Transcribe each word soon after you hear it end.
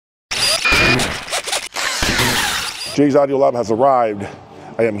Jay's Audio Lab has arrived.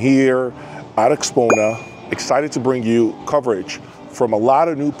 I am here at Expona, excited to bring you coverage from a lot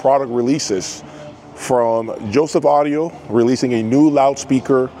of new product releases. From Joseph Audio releasing a new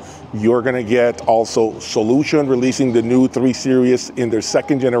loudspeaker. You're gonna get also Solution releasing the new 3 Series in their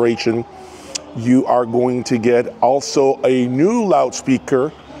 2nd generation. You are going to get also a new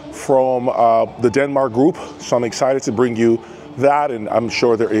loudspeaker from the Denmark group. So I'm excited to bring you that, and I'm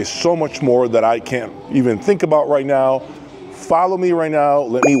sure there is so much more that I can't even think about right now. Follow me right now.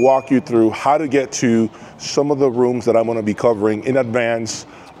 Let me walk you through how to get to some of the rooms that I'm gonna be covering in advance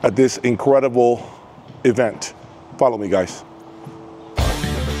at this incredible event. Follow me, guys.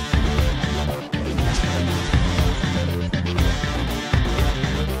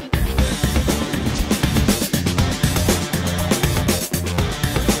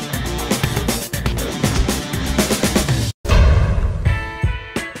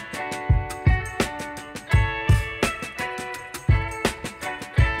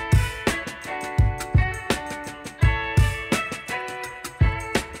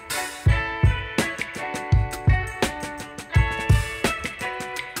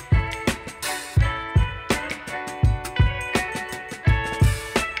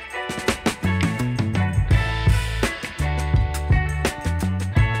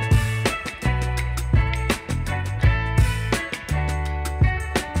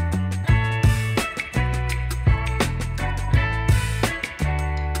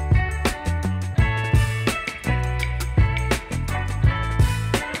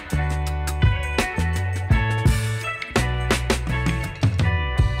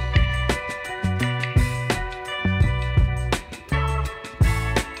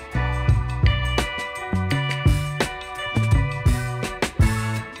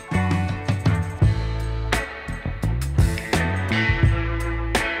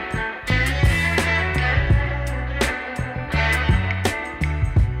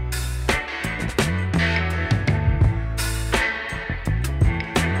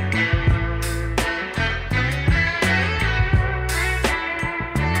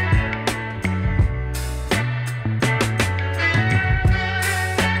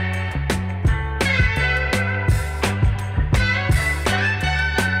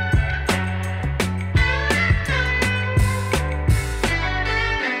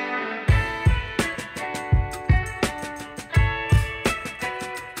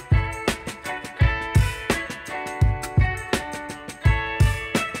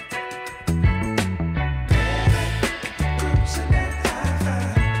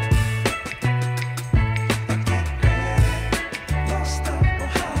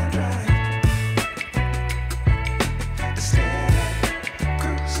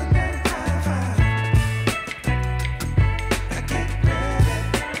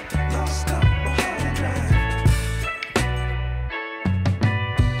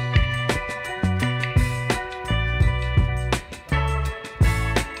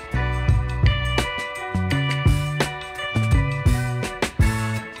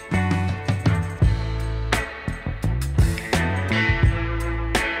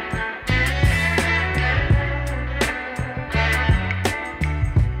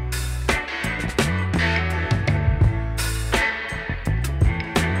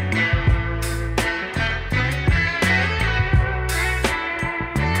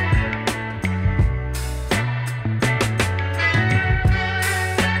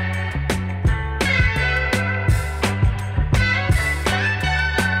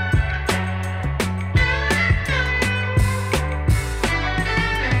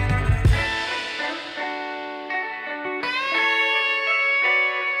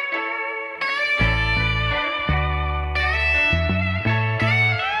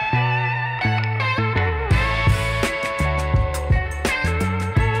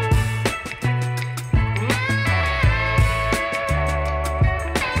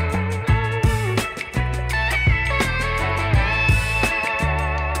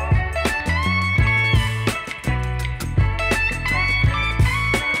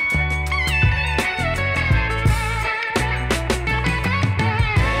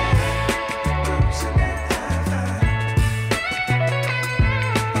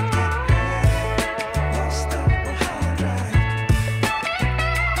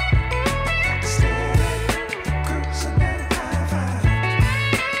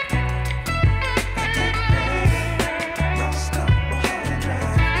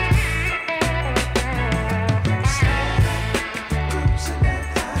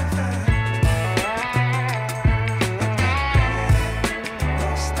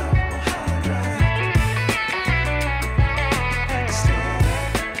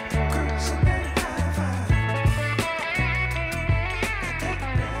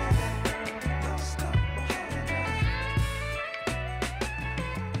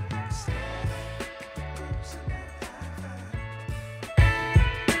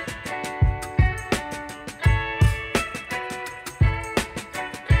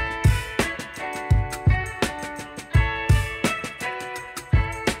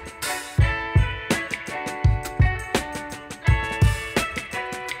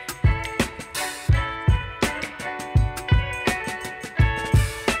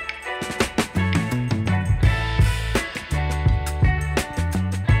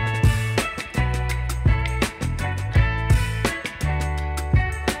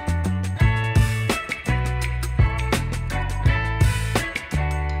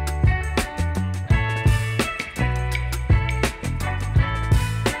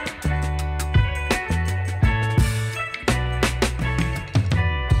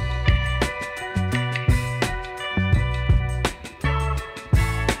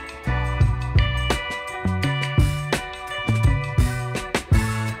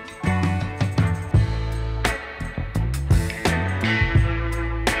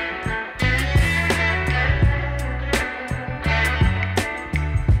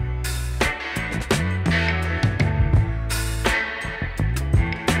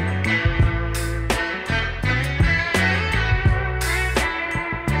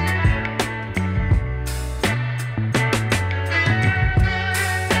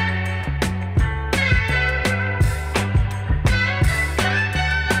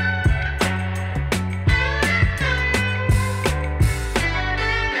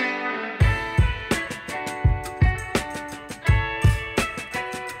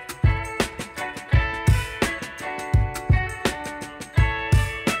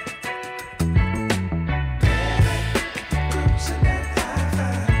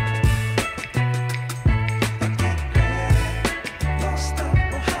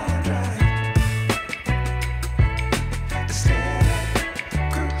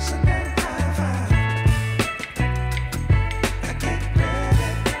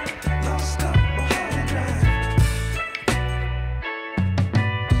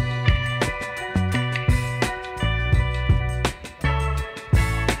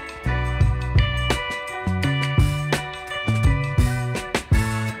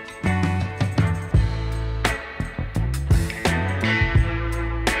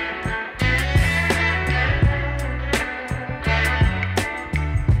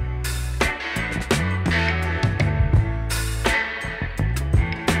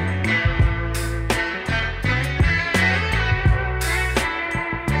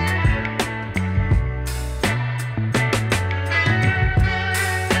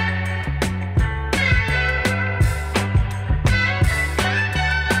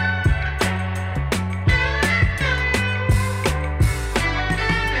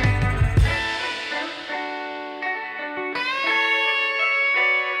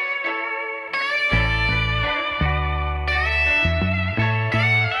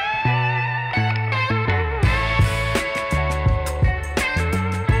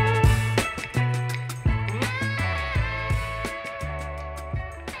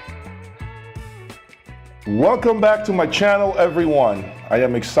 Welcome back to my channel, everyone. I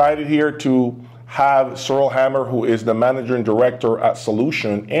am excited here to have Cyril Hammer, who is the manager and director at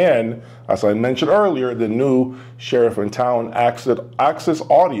Solution, and as I mentioned earlier, the new sheriff in town, Access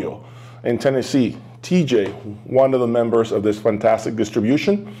Audio in Tennessee. TJ, one of the members of this fantastic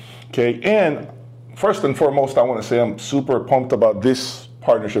distribution. Okay, and first and foremost, I want to say I'm super pumped about this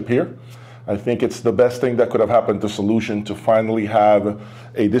partnership here. I think it's the best thing that could have happened to Solution to finally have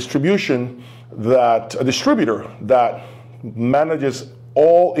a distributor that manages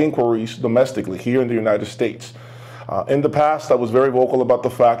all inquiries domestically here in the United States. In the past, I was very vocal about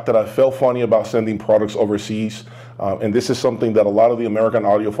the fact that I felt funny about sending products overseas. And this is something that a lot of the American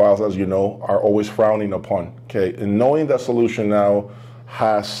audiophiles, as you know, are always frowning upon. Okay, and knowing that Solution now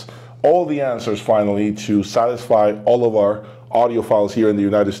has all the answers finally to satisfy all of our audiophiles here in the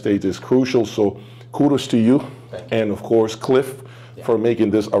United States is crucial. So kudos to you. And of course, Cliff, for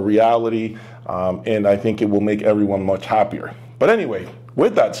making this a reality. And I think it will make everyone much happier. But anyway,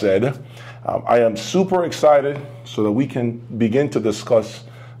 with that said, I am super excited so that we can begin to discuss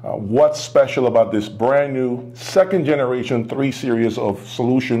what's special about this brand new second generation 3 series of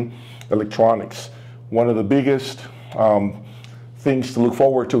Solution electronics. One of the biggest things to look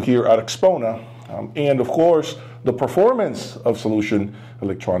forward to here at Expona, and of course, the performance of Solution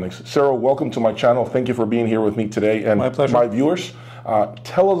electronics. Cyril, welcome to my channel. Thank you for being here with me today. And my pleasure. My viewers,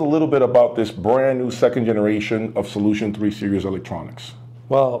 tell us a little bit about this brand new second generation of Solution 3 series electronics.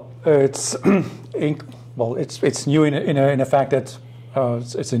 Well, it's new in a fact that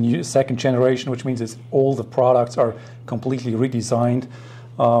it's a new second generation, which means all the products are completely redesigned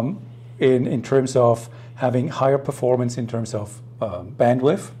in terms of having higher performance in terms of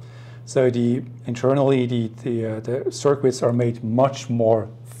bandwidth. So internally the circuits are made much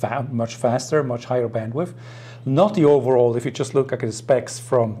faster, much higher bandwidth. Not the overall. If you just look at the specs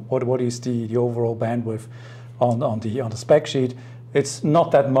from what is the overall bandwidth on the spec sheet, it's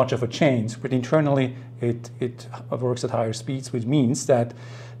not that much of a change. But internally, it works at higher speeds, which means that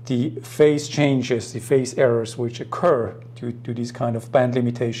the phase changes, the phase errors which occur due to these kind of band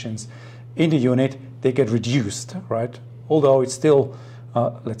limitations in the unit, they get reduced, right? Although it's still,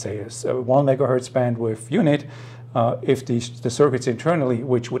 let's say, a 1 megahertz bandwidth unit, if the circuits internally,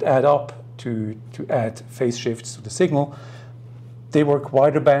 which would add up to add phase shifts to the signal, they work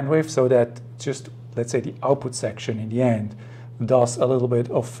wider bandwidth so that just, let's say, the output section in the end does a little bit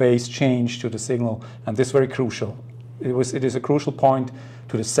of phase change to the signal, and this is very crucial. It is a crucial point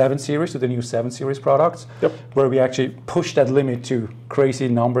to the 7 series, to the new 7 series products, where we actually push that limit to crazy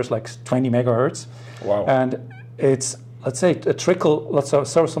numbers like 20 megahertz. Wow. And it's, let's say, let's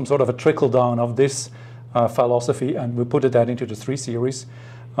have some sort of a trickle down of this philosophy, and we put that into the 3 series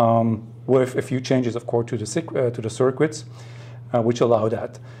with a few changes, of course, to the circuits, which allow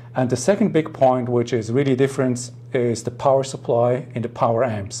that. And the second big point, which is really different, is the power supply in the power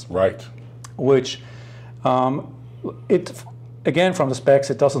amps. Right. Which, again, from the specs,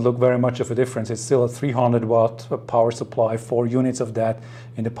 it doesn't look very much of a difference. It's still a 300 watt power supply, 4 units of that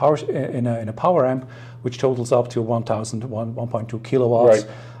in the power in a power amp, which totals up to 1.2 kilowatts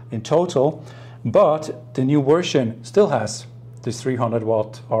in total. But the new version still has this 300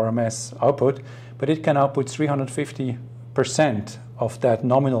 watt RMS output, but it can output 350% of that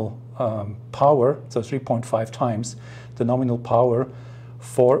nominal power, so 3.5 times the nominal power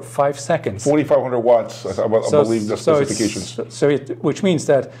for 5 seconds. 4,500 watts, I believe the specifications. Which means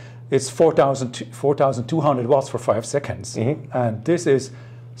that it's 4,200 watts for 5 seconds. Mm-hmm. And this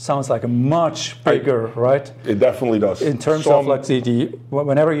sounds like a much bigger, right? It definitely does. In terms of like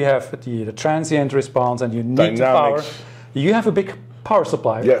whenever you have the transient response and you need the power, you have a big power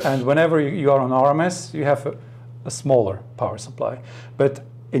supply. Yes. And whenever you are on RMS, you have a smaller power supply. But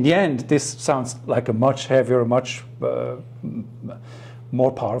in the end, this sounds like a much heavier, much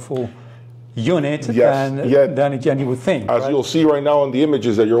more powerful unit than you would think. As you'll see right now on the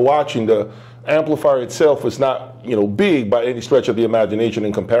images that you're watching, the amplifier itself is not big by any stretch of the imagination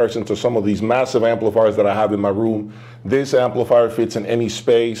in comparison to some of these massive amplifiers that I have in my room. This amplifier fits in any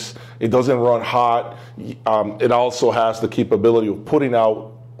space. It doesn't run hot. It also has the capability of putting out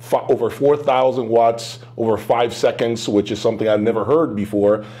over 4,000 watts over 5 seconds, which is something I've never heard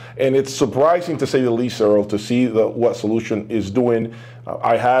before. And it's surprising, to say the least, Cyril, to see what Solution is doing.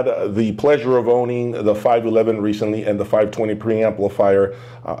 I had the pleasure of owning the 511 recently and the 520 preamplifier.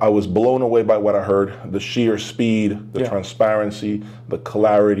 I was blown away by what I heard, the sheer speed, the transparency, the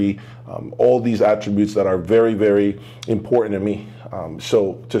clarity, all these attributes that are very, very important to me.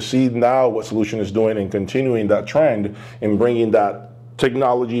 So to see now what Solution is doing and continuing that trend and bringing that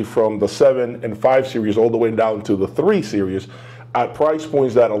technology from the 7 and 5 series all the way down to the 3 series, at price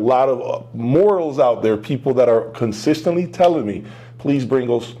points that a lot of mortals out there, people that are consistently telling me, please bring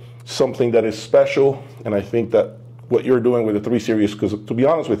us something that is special. And I think that what you're doing with the 3 Series, because to be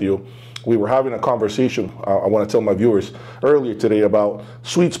honest with you, we were having a conversation, I want to tell my viewers earlier today, about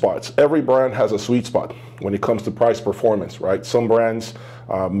sweet spots. Every brand has a sweet spot when it comes to price performance, right? Some brands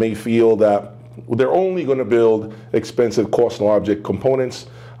may feel that they're only going to build expensive cost no object components.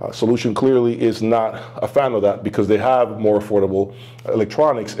 Solution clearly is not a fan of that because they have more affordable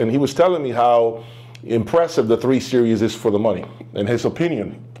electronics. And he was telling me how impressive the 3 Series is for the money. In his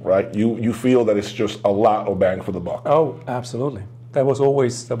opinion, right? You feel that it's just a lot of bang for the buck. Oh, absolutely. That was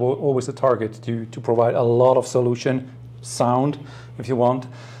always the target, to provide a lot of solution, sound, if you want,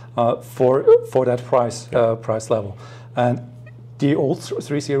 for that price level. And the old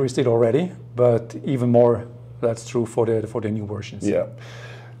 3 Series did already, but even more that's true for the new versions. Yeah.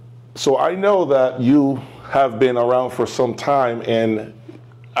 So I know that you have been around for some time, and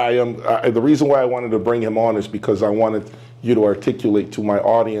the reason why I wanted to bring him on is because I wanted you to articulate to my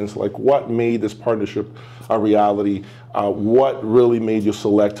audience like what made this partnership a reality, what really made you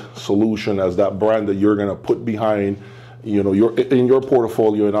select Solution as that brand that you're going to put behind, in your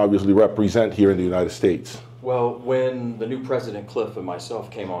portfolio and obviously represent here in the United States. Well, when the new president Cliff and myself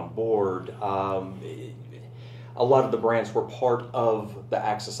came on board, a lot of the brands were part of the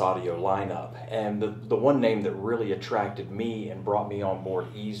Axis Audio lineup, and the one name that really attracted me and brought me on board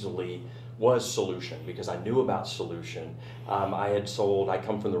easily was Solution, because I knew about Solution. I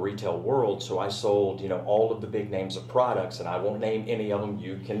come from the retail world, so I sold all of the big names of products, and I won't name any of them,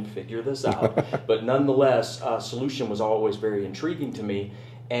 you can figure this out. But nonetheless, Solution was always very intriguing to me,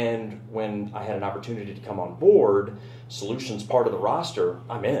 and when I had an opportunity to come on board, Solution's part of the roster,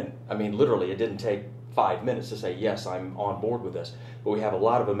 I'm in. I mean, literally, it didn't take 5 minutes to say, yes, I'm on board with this. But we have a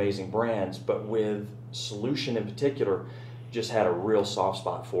lot of amazing brands, but with Solution in particular, just had a real soft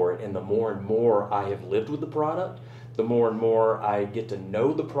spot for it. And the more and more I have lived with the product, the more and more I get to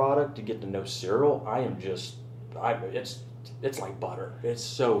know the product, to get to know Cyril, it's like butter. It's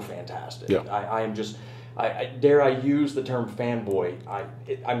so fantastic. Yeah. I dare I use the term fanboy.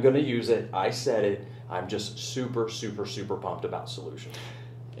 I'm going to use it. I said it. I'm just super, super, super pumped about Solution.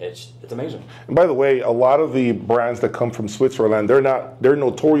 It's amazing. And by the way, a lot of the brands that come from Switzerland, they're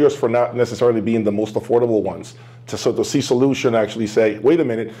notorious for not necessarily being the most affordable ones. So to see Solution actually say, wait a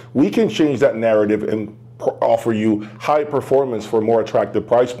minute, we can change that narrative and offer you high performance for more attractive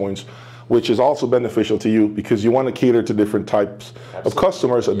price points, which is also beneficial to you because you want to cater to different types of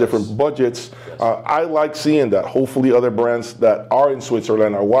customers at different budgets. Yes. I like seeing that. Hopefully other brands that are in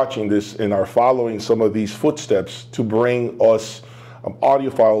Switzerland are watching this and are following some of these footsteps to bring us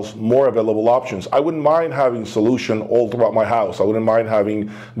audiophiles more available options. I wouldn't mind having Solution all throughout my house. I wouldn't mind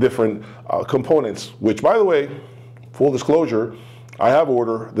having different components, which, by the way, full disclosure, I have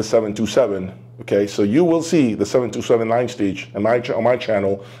ordered the 727. Okay, so you will see the 727 line stage on my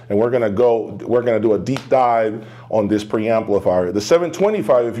channel, and we're gonna do a deep dive on this preamplifier. The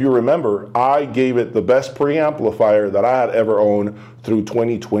 725, if you remember, I gave it the best preamplifier that I had ever owned through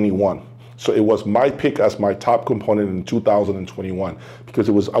 2021. So it was my pick as my top component in 2021 because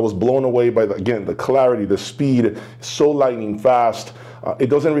I was blown away by the clarity, the speed, so lightning fast. It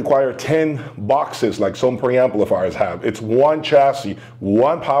doesn't require 10 boxes like some preamplifiers have. It's one chassis,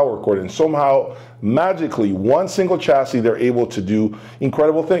 one power cord, and somehow, magically, one single chassis, they're able to do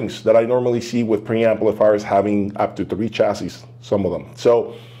incredible things that I normally see with preamplifiers having up to 3 chassis, some of them.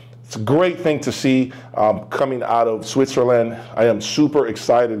 So it's a great thing to see coming out of Switzerland. I am super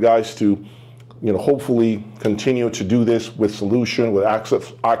excited, guys, to hopefully continue to do this with Solution, with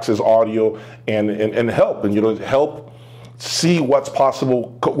Axis Audio, and help see what's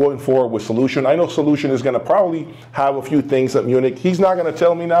possible going forward with Solution. I know Solution is going to probably have a few things at Munich. He's not going to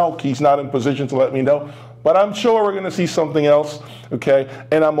tell me now. He's not in position to let me know. But I'm sure we're going to see something else, okay?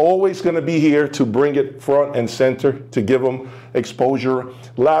 And I'm always going to be here to bring it front and center, to give them exposure.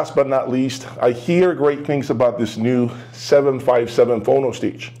 Last but not least, I hear great things about this new 757 phono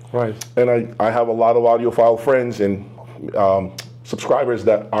stage. Right. And I have a lot of audiophile friends and subscribers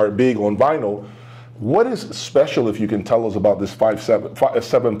that are big on vinyl. What is special, if you can tell us, about this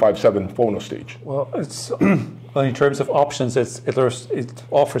 757 phono stage? Well, well, in terms of options, it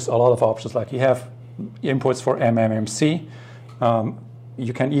offers a lot of options. Like you have inputs for MMC.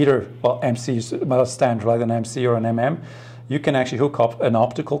 You can either, MC is standard, like an MC or an MM. You can actually hook up an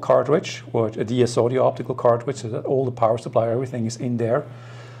optical cartridge or a DS Audio optical cartridge so that all the power supply, everything is in there.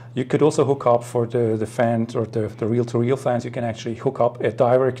 You could also hook up for the fans or the reel-to-reel fans. You can actually hook up a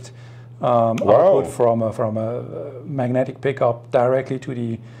direct output from a magnetic pickup directly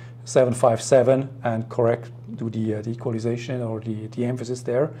to 757 and do the equalization or the emphasis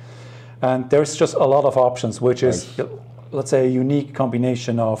there. And there's just a lot of options, which is, let's say, a unique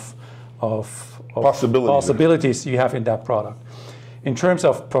combination of possibilities you have in that product. In terms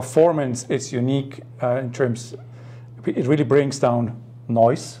of performance, it's unique in terms, it really brings down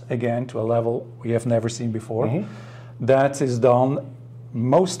noise, again, to a level we have never seen before. That is done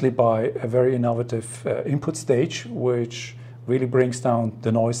mostly by a very innovative input stage, which really brings down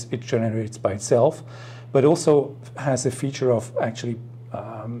the noise it generates by itself, but also has a feature of actually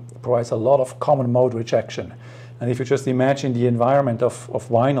provides a lot of common mode rejection. And if you just imagine the environment of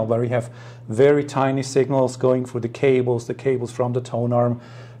vinyl, where you have very tiny signals going through the cables from the tone arm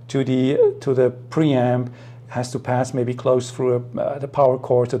to the preamp, has to pass maybe close through the power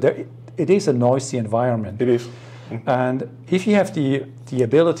cord. So it is a noisy environment. It is. And if you have the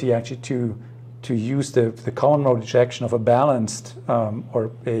ability actually to use the common mode rejection of a balanced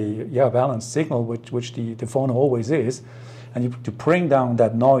balanced signal, which the phone always is, and to bring down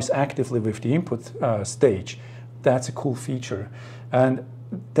that noise actively with the input stage, that's a cool feature. And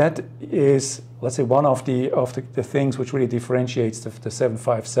that is, let's say, one of the things which really differentiates the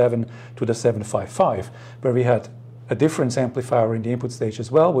 757 to the 755, where we had a difference amplifier in the input stage as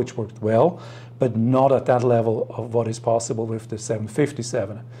well, which worked well, but not at that level of what is possible with the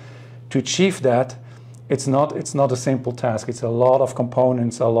 757. To achieve that, it's not a simple task. It's a lot of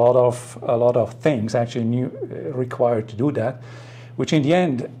components, a lot of things actually required to do that, which in the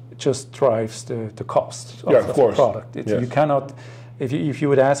end just drives the cost of the product. You cannot, if you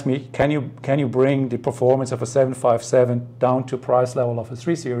would ask me, can you bring the performance of a 757 down to price level of a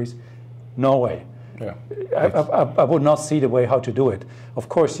 3 Series? No way. Yeah. I would not see the way how to do it. Of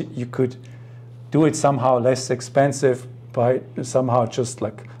course, you could do it somehow less expensive by somehow just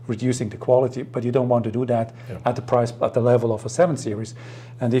like reducing the quality, but you don't want to do that at the level of a 7 Series.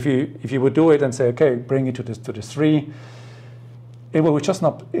 And if you would do it and say, okay, bring it to the 3, it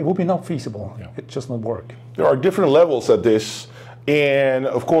will be not feasible. Yeah. It just not work. There are different levels at this, and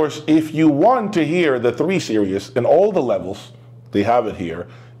of course, if you want to hear the 3 Series and all the levels, they have it here.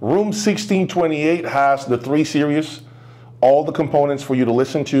 Room 1628 has the 3 Series, all the components for you to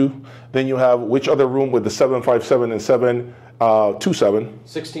listen to. Then you have which other room with the 757 and 727?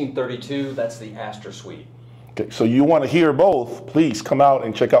 1632, that's the Astor Suite. Okay, so you want to hear both, please come out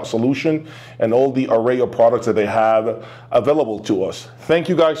and check out Solution and all the array of products that they have available to us. Thank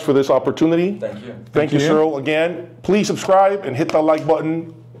you guys for this opportunity. Thank you. Thank you, Cyril. Again, please subscribe and hit that like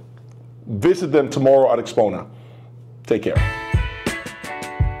button. Visit them tomorrow at Expona. Take care.